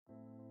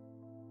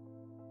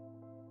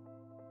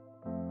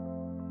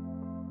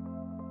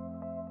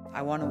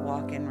I want to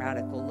walk in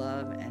radical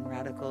love and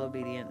radical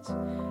obedience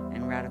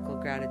and radical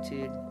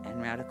gratitude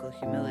and radical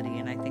humility.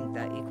 And I think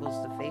that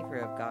equals the favor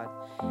of God.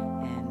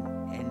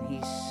 And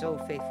He's so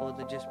faithful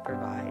to just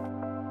provide.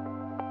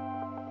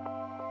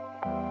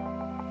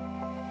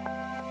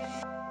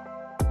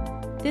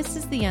 This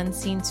is The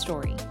Unseen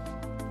Story,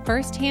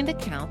 first-hand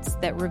accounts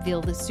that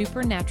reveal the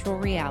supernatural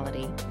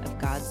reality of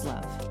God's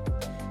love.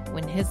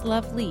 When His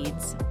love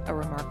leads, a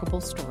remarkable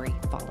story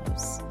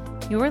follows.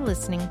 You're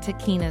listening to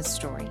Kyna's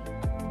story,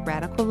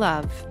 Radical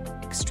Love,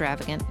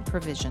 Extravagant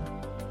Provision.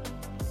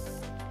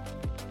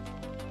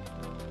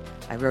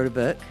 I wrote a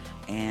book,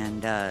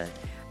 and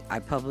I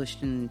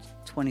published in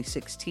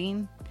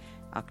 2016,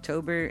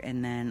 October,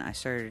 and then I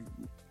started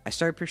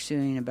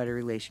pursuing a better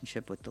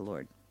relationship with the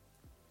Lord.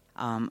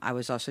 I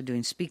was also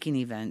doing speaking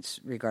events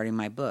regarding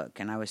my book,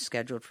 and I was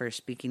scheduled for a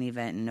speaking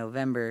event in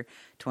November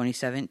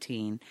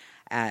 2017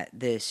 at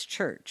this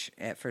church,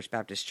 at First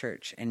Baptist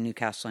Church in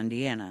Newcastle,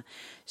 Indiana.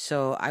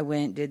 So I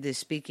went, did this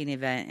speaking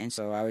event, and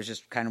so I was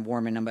just kind of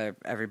warming up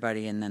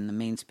everybody, and then the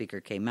main speaker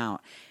came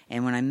out.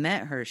 And when I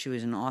met her, she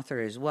was an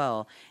author as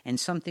well, and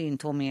something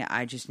told me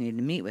I just needed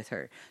to meet with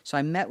her. So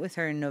I met with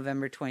her in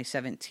November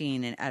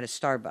 2017 at a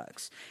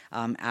Starbucks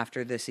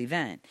after this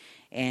event.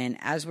 And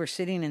as we're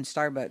sitting in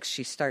Starbucks,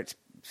 she starts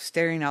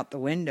staring out the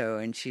window,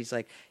 and she's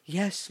like,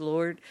 "Yes,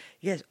 Lord,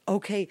 yes,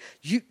 okay,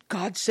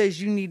 God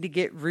says you need to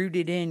get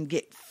rooted in,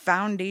 get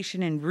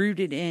foundation and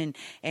rooted in,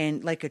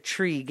 and like a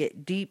tree,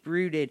 get deep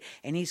rooted,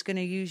 and He's going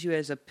to use you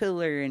as a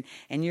pillar, and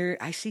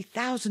I see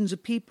thousands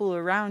of people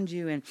around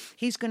you, and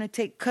He's going to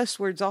take cuss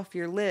words off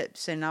your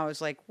lips." And I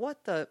was like,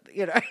 what the,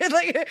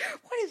 like,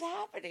 what is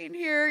happening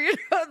here?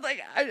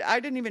 Like, I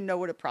didn't even know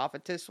what a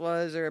prophetess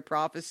was or a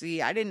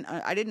prophecy. I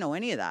didn't know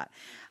any of that.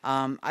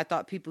 I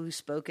thought people who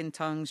spoke in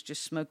tongues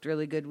just smoked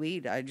really good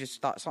weed. I just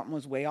thought something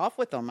was way off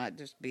with them. I'd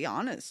just be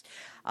honest.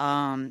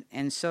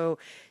 And so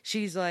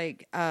she's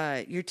like,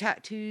 your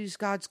tattoos,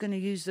 God's going to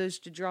use those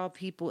to draw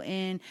people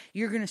in.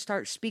 You're going to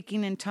start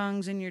speaking in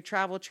tongues in your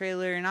travel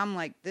trailer. And I'm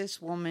like,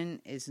 this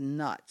woman is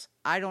nuts.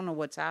 I don't know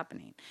what's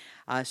happening.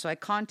 So I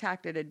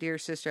contacted a dear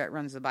sister that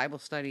runs the Bible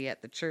study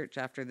at the church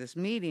after this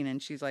meeting.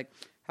 And she's like,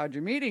 "How'd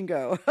your meeting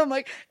go?" I'm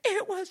like,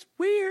 "It was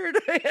weird."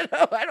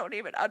 I don't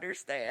even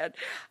understand.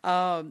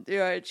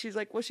 And she's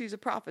like, "Well, she's a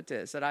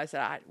prophetess." And I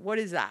said, "What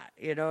is that?"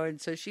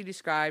 And so she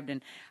described,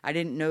 and I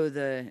didn't know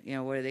the,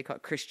 what do they call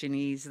it?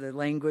 Christianese, the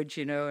language,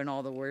 and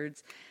all the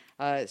words.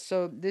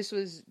 So this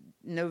was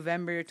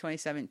November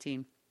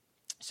 2017.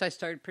 So I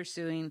started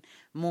pursuing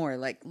more,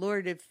 like,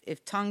 Lord,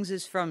 if tongues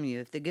is from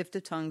you, if the gift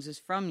of tongues is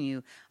from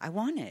you, I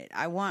want it.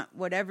 I want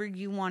whatever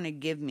you want to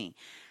give me.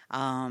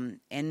 And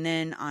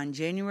then on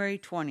January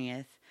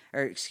 17th,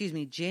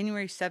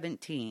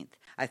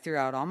 I threw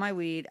out all my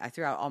weed, I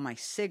threw out all my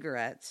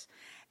cigarettes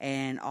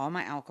and all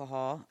my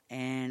alcohol,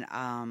 and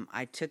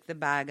I took the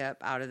bag up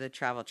out of the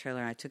travel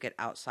trailer and I took it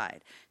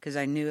outside because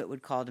I knew it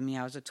would call to me.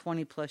 I was a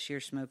 20-plus year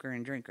smoker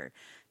and drinker.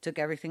 Took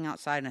everything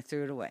outside and I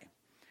threw it away.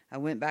 I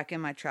went back in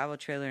my travel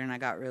trailer and I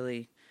got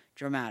really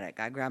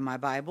dramatic. I grabbed my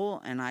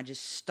Bible and I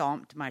just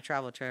stomped my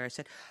travel trailer. I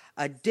said,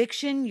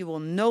 "Addiction, you will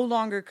no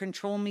longer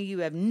control me. You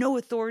have no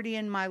authority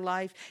in my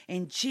life,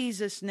 in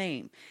Jesus'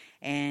 name."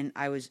 And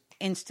I was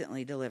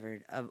instantly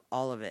delivered of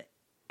all of it,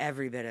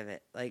 every bit of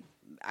it. Like,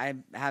 I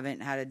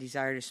haven't had a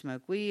desire to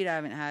smoke weed. I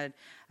haven't had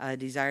a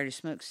desire to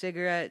smoke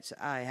cigarettes.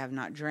 I have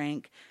not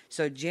drank.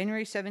 So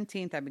January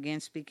 17th, I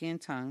began speaking in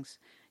tongues.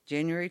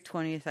 January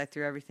 20th, I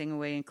threw everything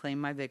away and claimed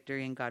my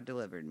victory, and God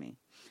delivered me.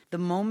 The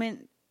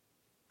moment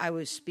I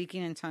was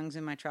speaking in tongues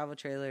in my travel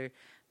trailer,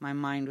 my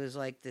mind was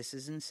like, "This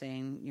is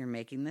insane. You're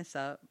making this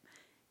up."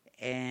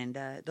 And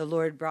the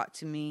Lord brought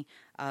to me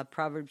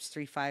Proverbs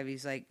 3:5.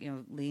 He's like,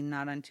 lean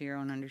not unto your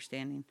own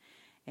understanding.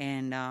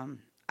 And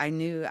I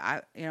knew,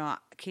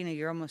 Kyna,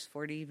 you're almost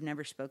 40. You've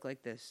never spoke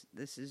like this.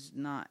 This is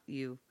not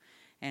you.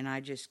 And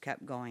I just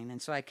kept going.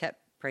 And so I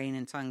kept praying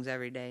in tongues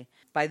every day.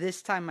 By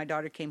this time, my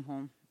daughter came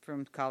home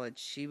from college.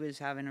 She was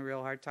having a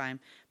real hard time,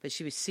 but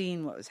she was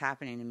seeing what was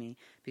happening to me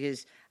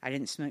because I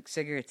didn't smoke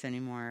cigarettes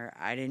anymore.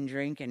 I didn't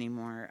drink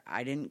anymore.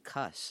 I didn't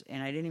cuss.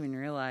 And I didn't even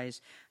realize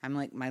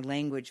my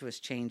language was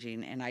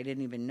changing, and I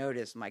didn't even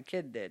notice. My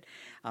kid did.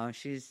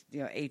 She's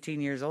 18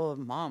 years old.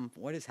 "Mom,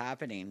 what is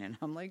happening?" And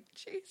I'm like,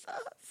 "Jesus,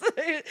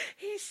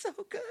 He's so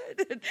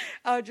good." And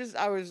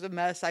I was a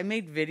mess. I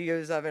made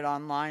videos of it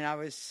online. I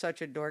was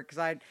such a dork because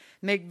I'd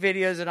make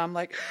videos and I'm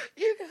like,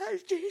 "You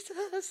guys,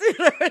 Jesus."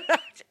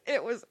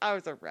 I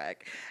was a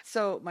wreck.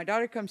 So my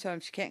daughter comes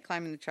home. She can't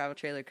climb in the travel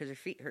trailer because her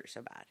feet hurt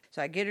so bad.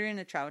 So I get her in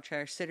the travel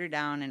trailer, sit her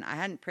down, and I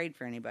hadn't prayed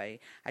for anybody.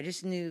 I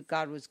just knew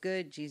God was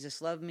good.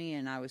 Jesus loved me,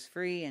 and I was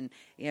free, and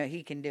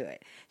He can do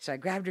it. So I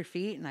grabbed her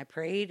feet and I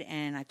prayed,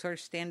 and I told her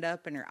to stand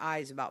up, and her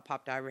eyes about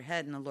popped out of her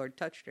head, and the Lord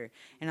touched her.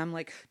 And I'm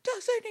like,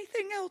 "Does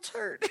anything else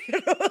hurt?"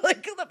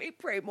 Let me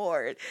pray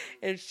more.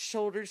 And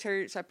shoulders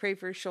hurt, so I pray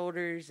for her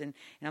shoulders, and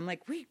I'm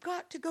like, "We've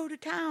got to go to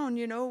town.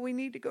 We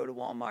need to go to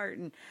Walmart."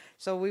 And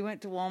so we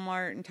went to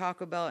Walmart. Walmart and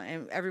Taco Bell,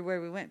 and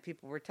everywhere we went,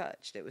 people were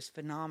touched. It was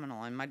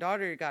phenomenal. And my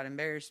daughter got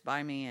embarrassed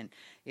by me, and,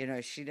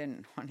 she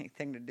didn't want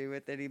anything to do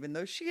with it, even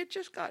though she had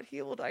just got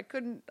healed.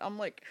 I'm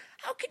like,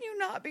 how can you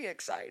not be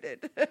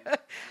excited?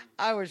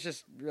 I was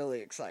just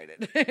really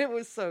excited. It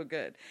was so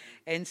good.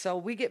 And so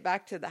we get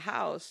back to the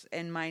house,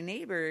 and my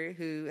neighbor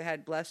who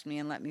had blessed me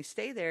and let me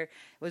stay there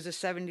was a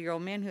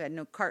 70-year-old man who had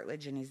no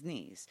cartilage in his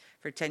knees.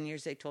 For 10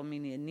 years, they told me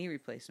he needed a knee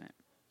replacement.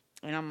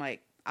 And I'm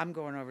like, I'm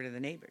going over to the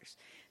neighbors.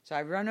 So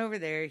I run over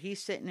there.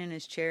 He's sitting in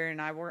his chair, and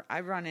I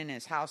run in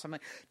his house. I'm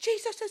like,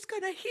 Jesus is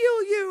going to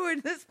heal you.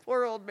 And this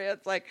poor old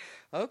man's like,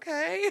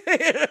 okay.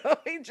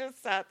 He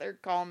just sat there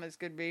calm as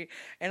could be.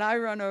 And I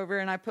run over,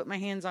 and I put my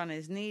hands on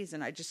his knees,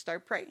 and I just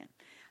start praying.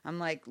 I'm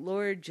like,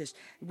 Lord,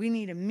 we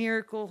need a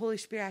miracle. Holy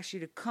Spirit, I ask you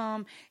to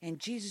come. And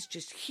Jesus,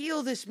 just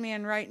heal this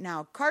man right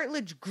now.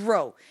 Cartilage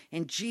grow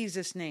in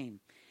Jesus' name.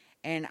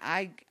 And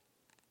I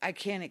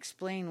can't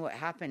explain what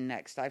happened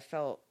next. I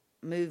felt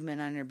movement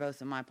under both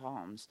of my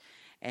palms.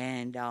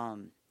 And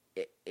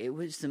it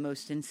was the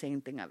most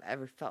insane thing I've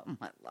ever felt in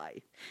my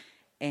life.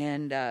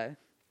 And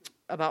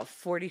about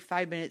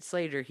 45 minutes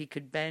later, he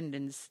could bend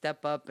and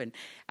step up. And,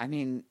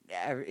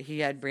 he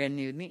had brand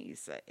new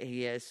knees.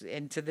 He is.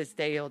 And to this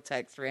day, he'll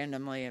text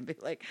randomly and be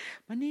like,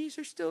 my knees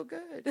are still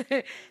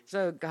good.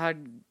 So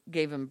God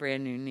gave him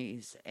brand new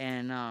knees.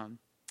 And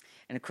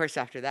of course,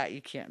 after that,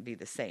 you can't be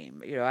the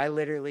same. I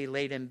literally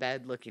laid in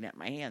bed looking at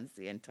my hands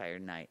the entire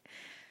night.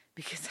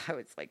 Because I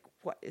was like,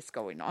 what is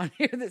going on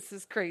here? This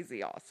is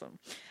crazy awesome.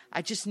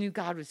 I just knew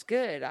God was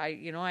good.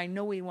 I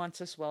know he wants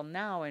us well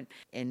now.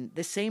 And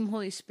the same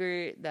Holy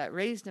Spirit that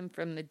raised him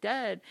from the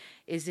dead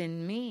is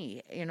in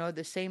me.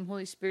 The same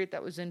Holy Spirit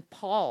that was in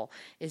Paul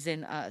is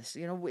in us.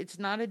 It's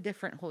not a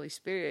different Holy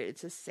Spirit.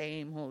 It's the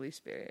same Holy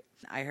Spirit.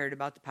 I heard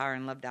about the Power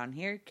and Love down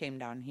here, came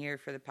down here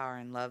for the Power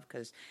and Love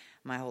because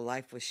my whole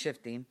life was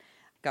shifting.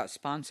 Got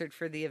sponsored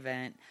for the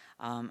event.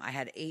 I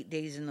had 8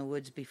 days in the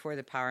woods before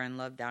the Power and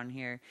Love down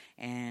here,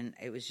 and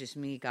it was just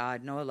me,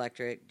 God, no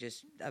electric,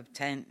 just a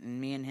tent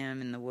and me and him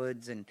in the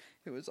woods, and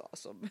it was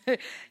awesome.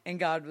 And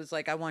God was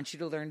like, I want you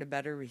to learn to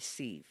better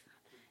receive.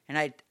 And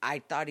I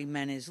thought he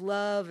meant his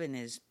love and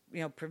his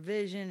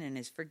provision and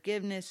his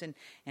forgiveness,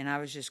 and I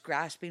was just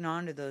grasping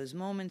onto those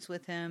moments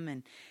with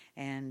him,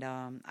 and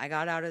I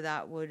got out of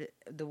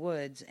the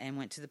woods and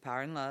went to the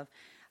Power and Love.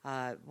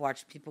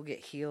 Watched people get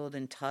healed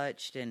and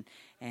touched, and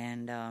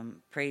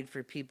prayed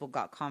for people,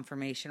 got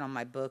confirmation on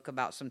my book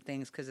about some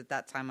things, because at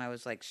that time I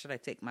was like, should I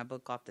take my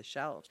book off the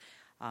shelves?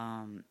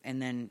 And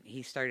then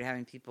he started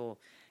having people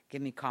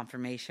give me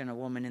confirmation. A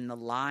woman in the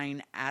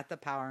line at the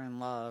Power and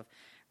Love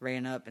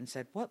ran up and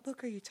said, what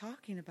book are you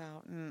talking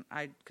about? And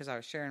because I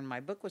was sharing my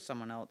book with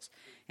someone else,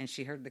 and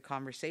she heard the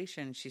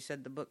conversation. She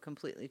said the book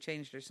completely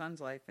changed her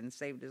son's life and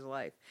saved his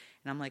life.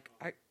 And I'm like,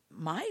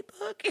 my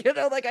book?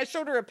 I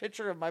showed her a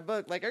picture of my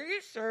book. Like, are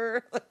you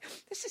sure?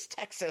 This is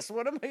Texas.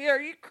 What am I?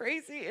 Are you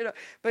crazy?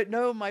 But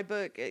no, my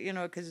book,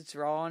 because it's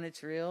raw and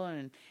it's real.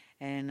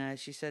 And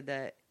she said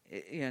that,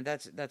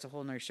 that's a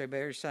whole nother story. But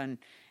her son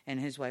and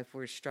his wife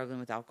were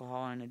struggling with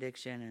alcohol and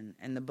addiction.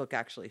 And the book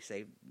actually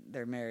saved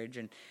their marriage.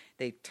 And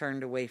they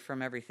turned away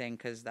from everything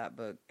because that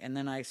book. And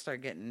then I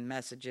started getting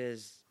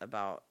messages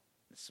about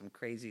some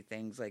crazy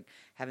things, like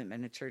haven't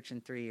been to church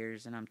in 3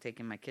 years, and I'm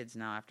taking my kids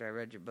now after I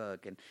read your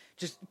book, and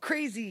just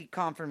crazy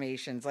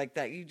confirmations like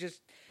that.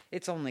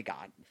 It's only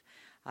God.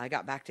 I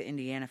got back to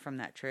Indiana from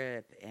that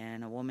trip,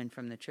 and a woman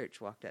from the church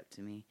walked up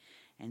to me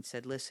and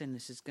said, listen,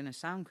 this is going to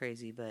sound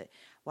crazy, but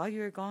while you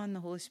were gone, the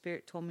Holy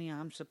Spirit told me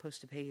I'm supposed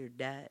to pay your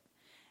debt,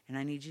 and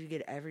I need you to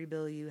get every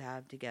bill you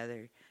have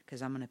together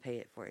because I'm going to pay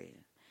it for you.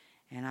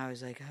 And I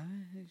was like,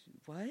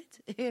 what?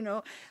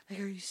 Are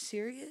you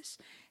serious?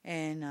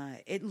 And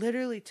it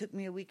literally took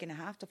me a week and a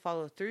half to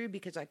follow through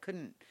because I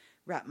couldn't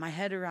wrap my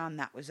head around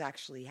that was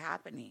actually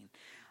happening.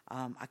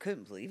 I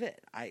couldn't believe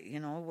it.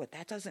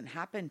 That doesn't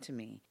happen to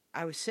me.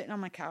 I was sitting on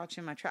my couch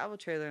in my travel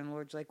trailer, and the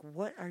Lord's like,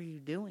 what are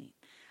you doing?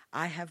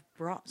 I have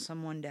brought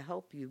someone to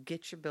help you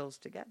get your bills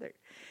together.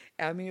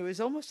 It was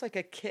almost like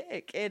a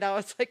kick. And I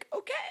was like,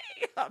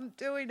 okay, I'm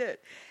doing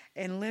it.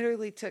 And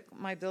literally took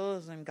my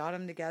bills and got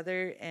them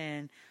together.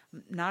 And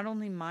not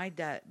only my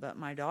debt, but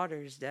my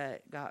daughter's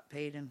debt got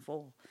paid in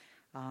full.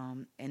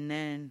 And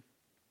then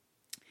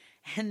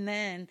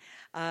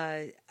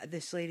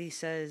this lady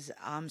says,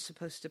 I'm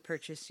supposed to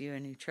purchase you a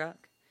new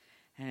truck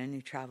and a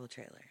new travel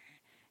trailer.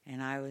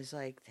 And I was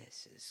like,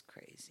 this is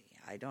crazy.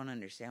 I don't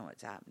understand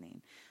what's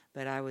happening.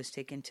 But I was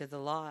taken to the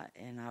lot,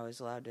 and I was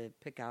allowed to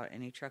pick out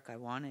any truck I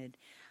wanted.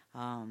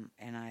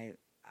 And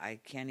I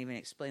can't even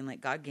explain.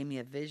 Like, God gave me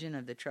a vision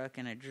of the truck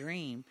and a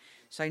dream.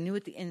 So I knew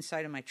what the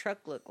inside of my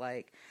truck looked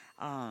like,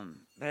 but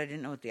I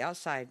didn't know what the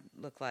outside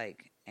looked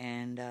like.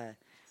 And,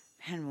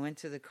 we went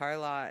to the car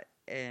lot,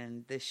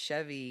 and this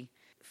Chevy,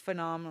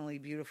 phenomenally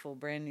beautiful,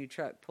 brand new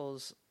truck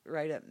pulls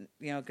right up,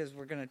 because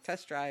we're going to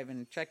test drive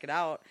and check it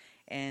out.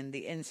 And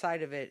the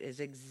inside of it is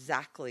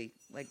exactly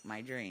like my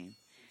dream.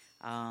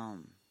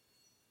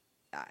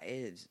 It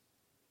is.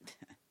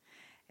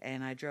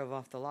 And I drove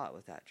off the lot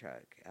with that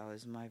truck. That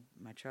was my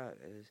truck.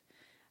 It was,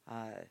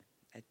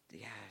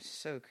 Yeah,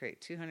 so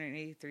great.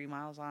 283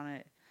 miles on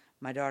it.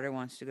 My daughter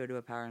wants to go to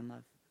a Power and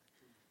Love.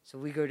 So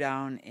we go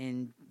down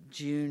in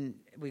June.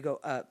 We go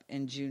up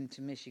in June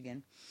to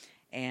Michigan.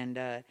 And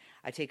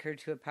I take her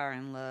to a Power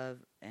and Love,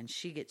 and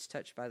she gets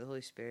touched by the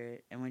Holy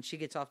Spirit. And when she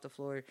gets off the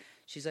floor,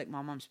 she's like,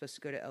 Mom, I'm supposed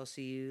to go to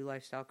LCU,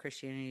 Lifestyle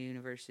Christianity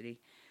University.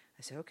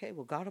 I said, okay,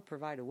 well, God will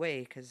provide a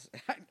way, because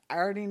I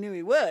already knew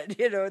he would.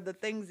 The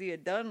things he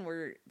had done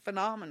were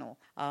phenomenal.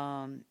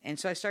 And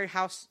so I started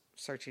house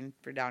searching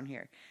for down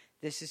here.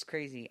 This is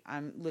crazy.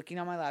 I'm looking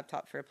on my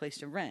laptop for a place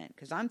to rent,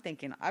 because I'm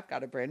thinking, I've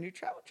got a brand new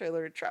travel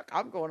trailer truck.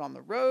 I'm going on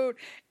the road,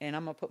 and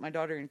I'm going to put my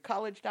daughter in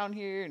college down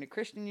here in a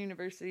Christian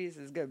university. This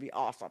is going to be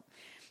awesome.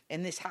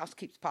 And this house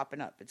keeps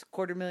popping up. It's a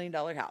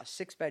 $250,000 house,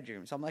 6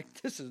 bedrooms. I'm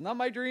like, this is not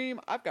my dream.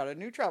 I've got a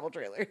new travel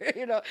trailer.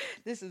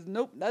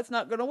 Nope, that's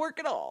not going to work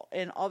at all.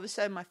 And all of a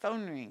sudden my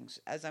phone rings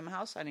as I'm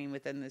house hunting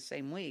within the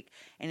same week.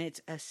 And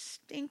it's a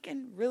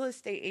stinking real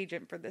estate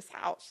agent for this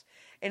house.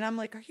 And I'm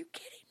like, are you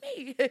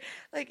kidding me?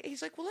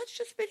 He's like, well, let's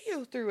just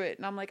video through it.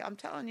 And I'm like, I'm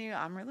telling you,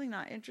 I'm really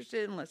not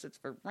interested unless it's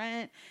for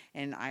rent.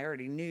 And I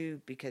already knew,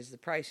 because the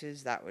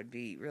prices, that would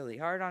be really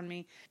hard on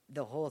me.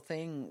 The whole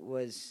thing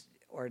was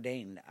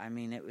ordained. I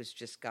mean, it was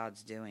just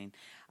God's doing.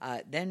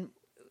 Then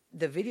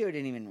the video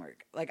didn't even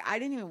work. I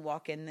didn't even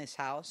walk in this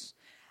house.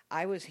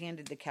 I was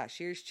handed the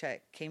cashier's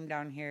check, came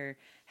down here,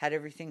 had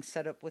everything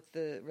set up with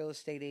the real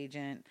estate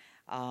agent,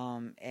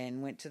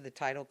 and went to the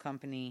title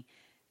company,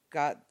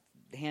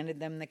 handed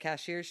them the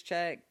cashier's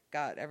check,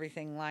 got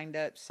everything lined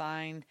up,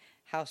 signed,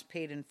 house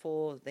paid in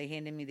full. They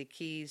handed me the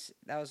keys.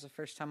 That was the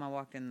first time I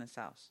walked in this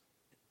house.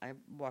 I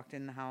walked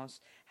in the house,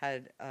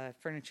 had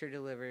furniture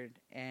delivered,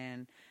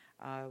 and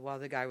while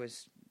the guy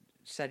was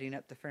setting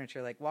up the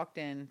furniture, walked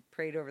in,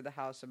 prayed over the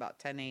house about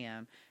 10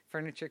 a.m.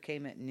 Furniture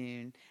came at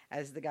noon.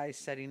 As the guy's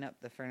setting up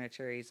the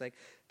furniture, he's like,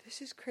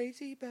 this is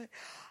crazy, but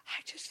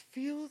I just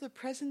feel the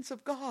presence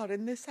of God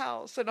in this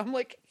house. And I'm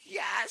like,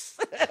 yes,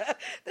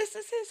 this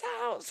is his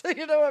house.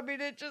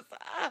 It just,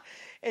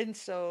 And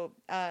so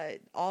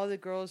all the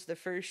girls,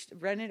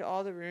 rented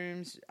all the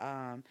rooms.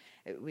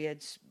 We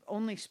had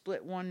only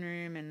split one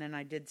room, and then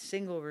I did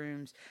single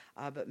rooms,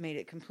 but made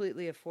it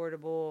completely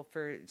affordable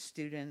for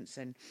students.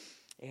 And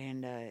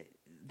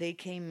they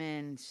came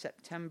in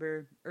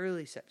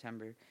early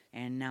September,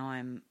 and now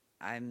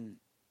I'm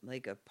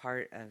like a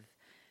part of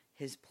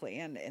his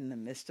plan in the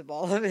midst of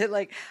all of it.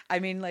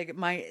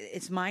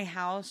 It's my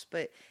house,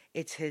 but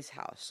it's his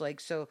house.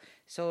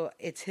 So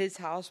it's his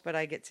house, but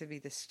I get to be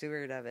the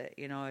steward of it,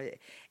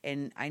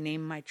 and I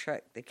named my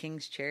truck the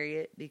King's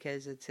Chariot,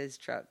 because it's his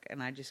truck,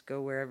 and I just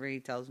go wherever he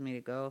tells me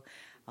to go.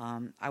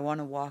 I want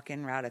to walk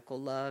in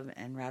radical love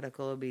and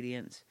radical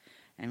obedience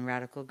and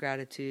radical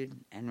gratitude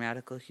and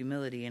radical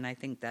humility. And I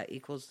think that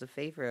equals the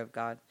favor of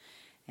God.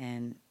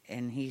 And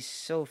he's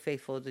so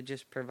faithful to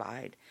just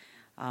provide.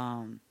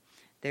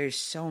 There's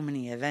so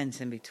many events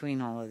in between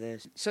all of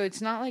this. So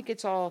it's not like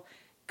it's all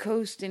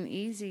coast and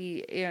easy.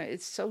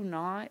 It's so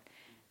not,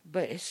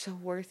 but it's so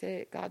worth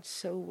it. God's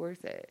so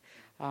worth it.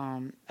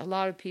 A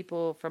lot of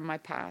people from my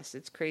past,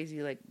 it's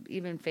crazy.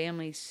 Even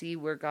families see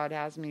where God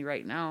has me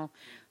right now.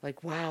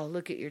 Wow,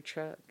 look at your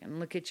truck and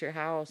look at your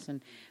house.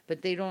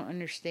 But they don't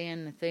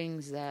understand the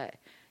things that,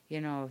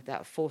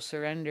 that full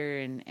surrender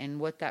and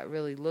what that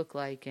really looked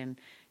like. And,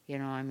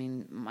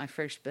 my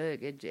first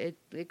book,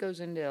 it goes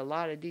into a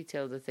lot of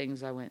detail, the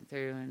things I went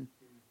through. And,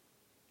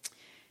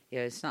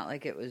 it's not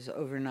like it was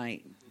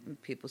overnight.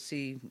 People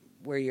see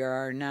where you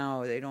are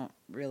now. They don't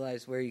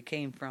realize where you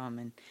came from.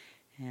 And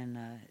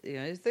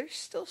there's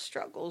still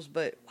struggles,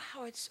 but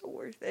wow, it's so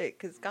worth it,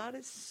 because God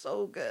is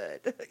so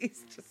good.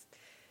 He's just,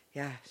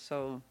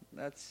 so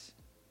that's,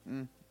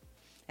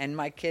 and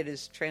my kid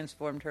has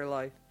transformed her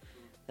life.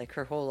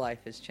 Her whole life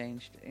has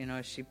changed.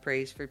 She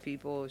prays for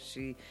people.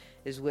 She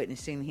is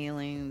witnessing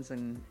healings,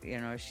 and,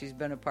 she's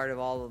been a part of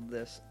all of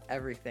this,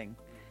 everything.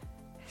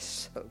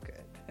 It's so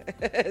good.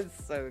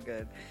 It's so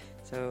good.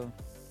 So,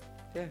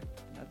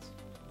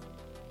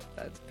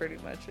 that's pretty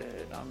much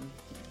it.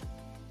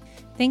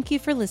 Thank you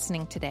for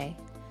listening today.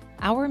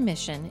 Our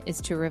mission is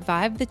to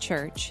revive the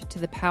church to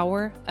the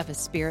power of a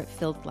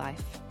Spirit-filled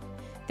life.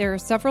 There are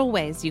several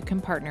ways you can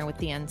partner with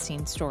the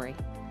Unseen Story.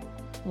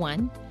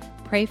 1,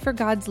 pray for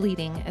God's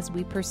leading as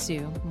we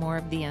pursue more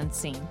of the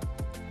unseen.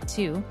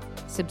 2,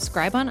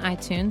 subscribe on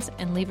iTunes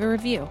and leave a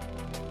review.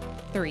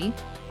 3,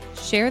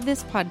 share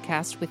this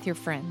podcast with your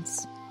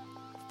friends.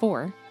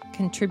 4,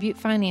 contribute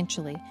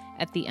financially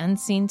at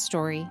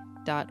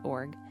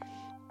theunseenstory.org.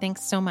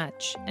 Thanks so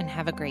much, and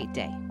have a great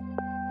day.